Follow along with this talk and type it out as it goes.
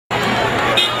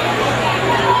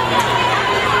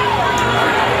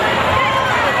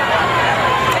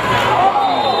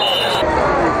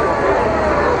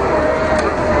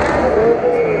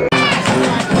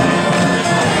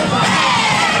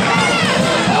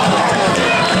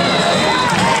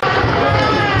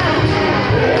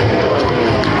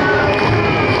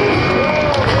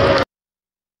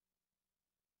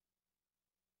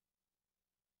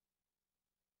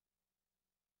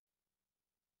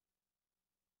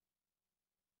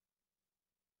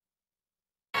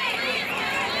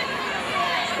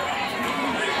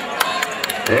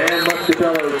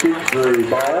Tyler keeps the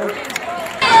ball.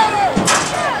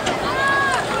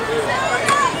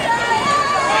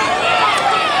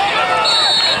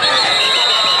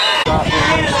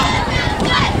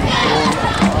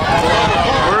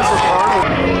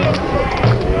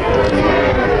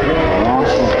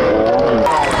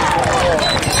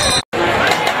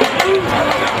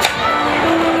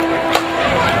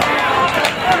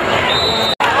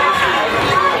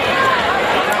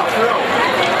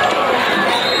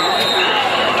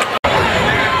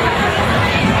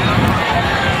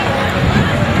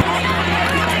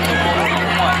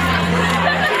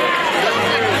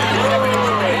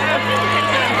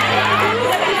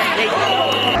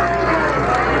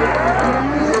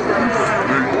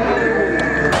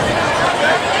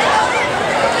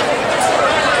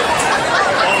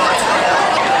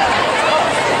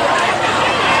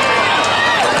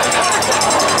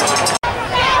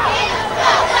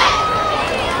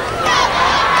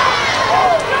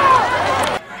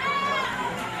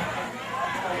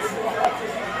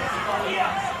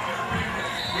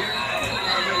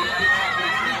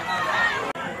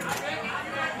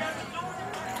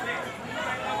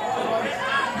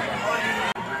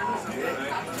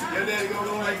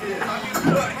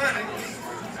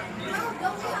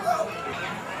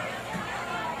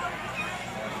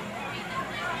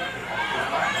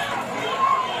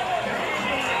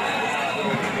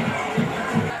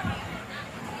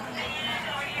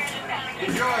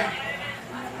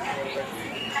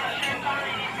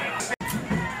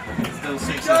 Still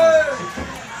 6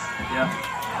 Yeah.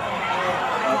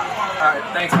 Alright,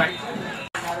 thanks, mate.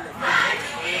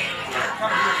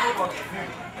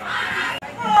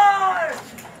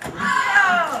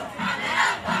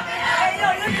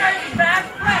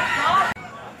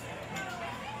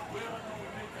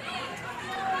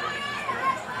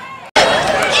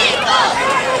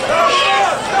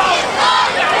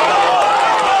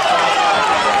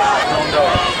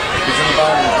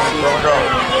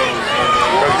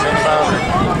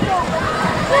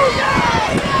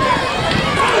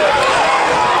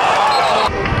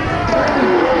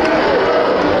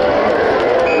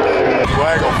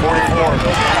 Flag on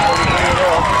 44.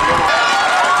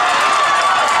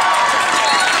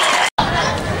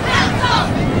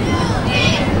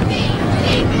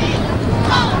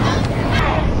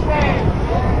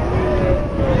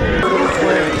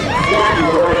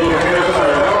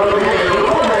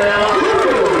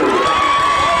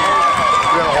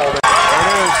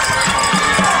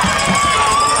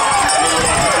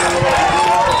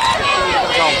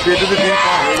 Get to the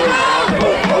deep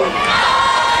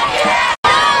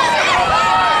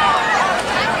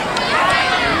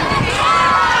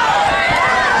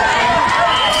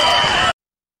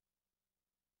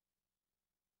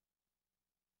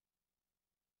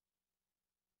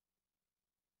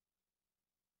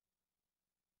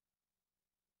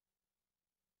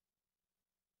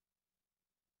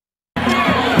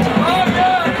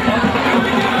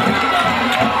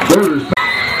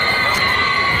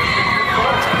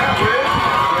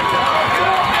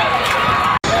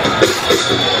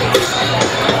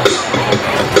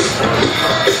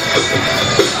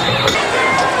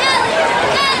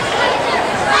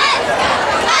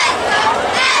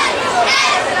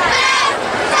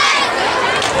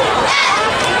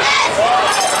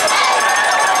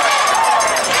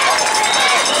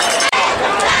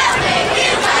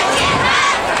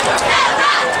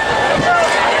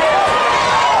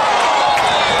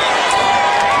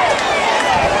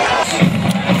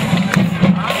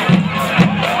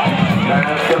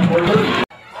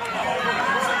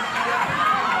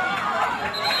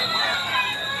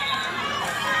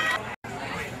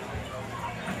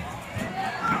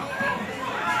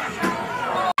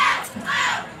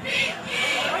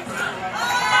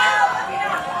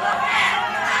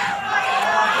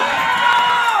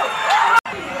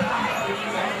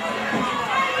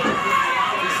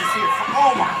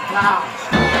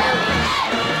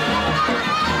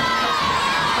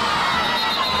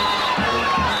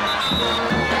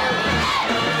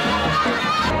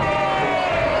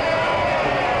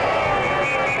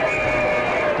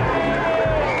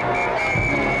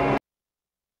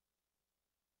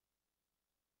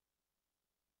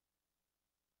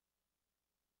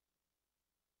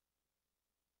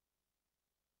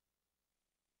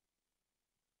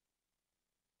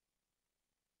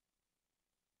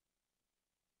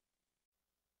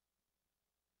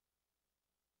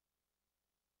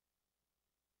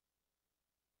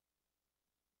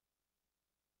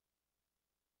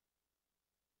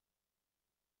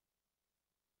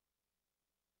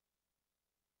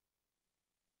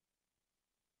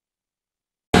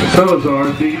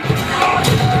Salazar deep.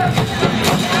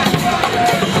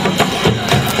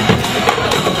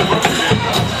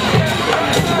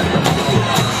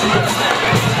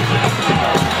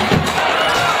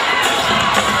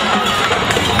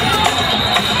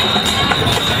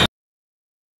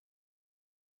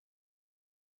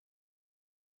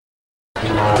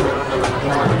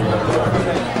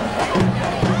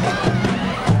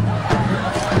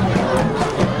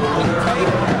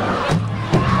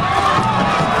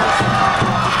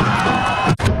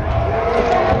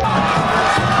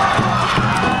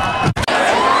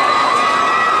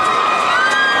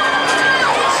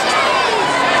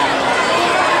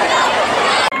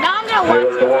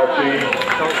 Taylor Kowalski,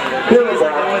 Taylor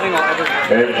Box,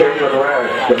 and Caitlin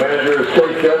Rash. The manager is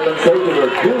Coach Edmund. Coaches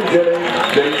are June Jennings,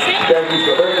 Jackie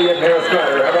Savary, and Hannah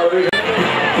Snyder. How about these?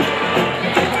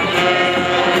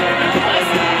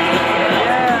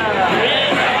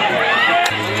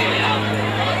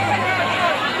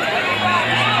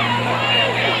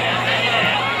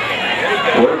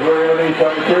 Wisler Ymonice on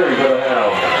the carry for the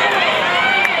house.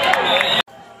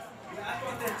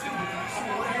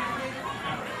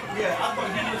 Yeah, I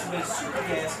thought he must have been super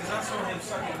gas because I saw him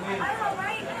start to win a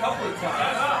couple of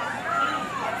times.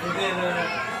 And then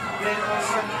all of a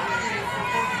sudden,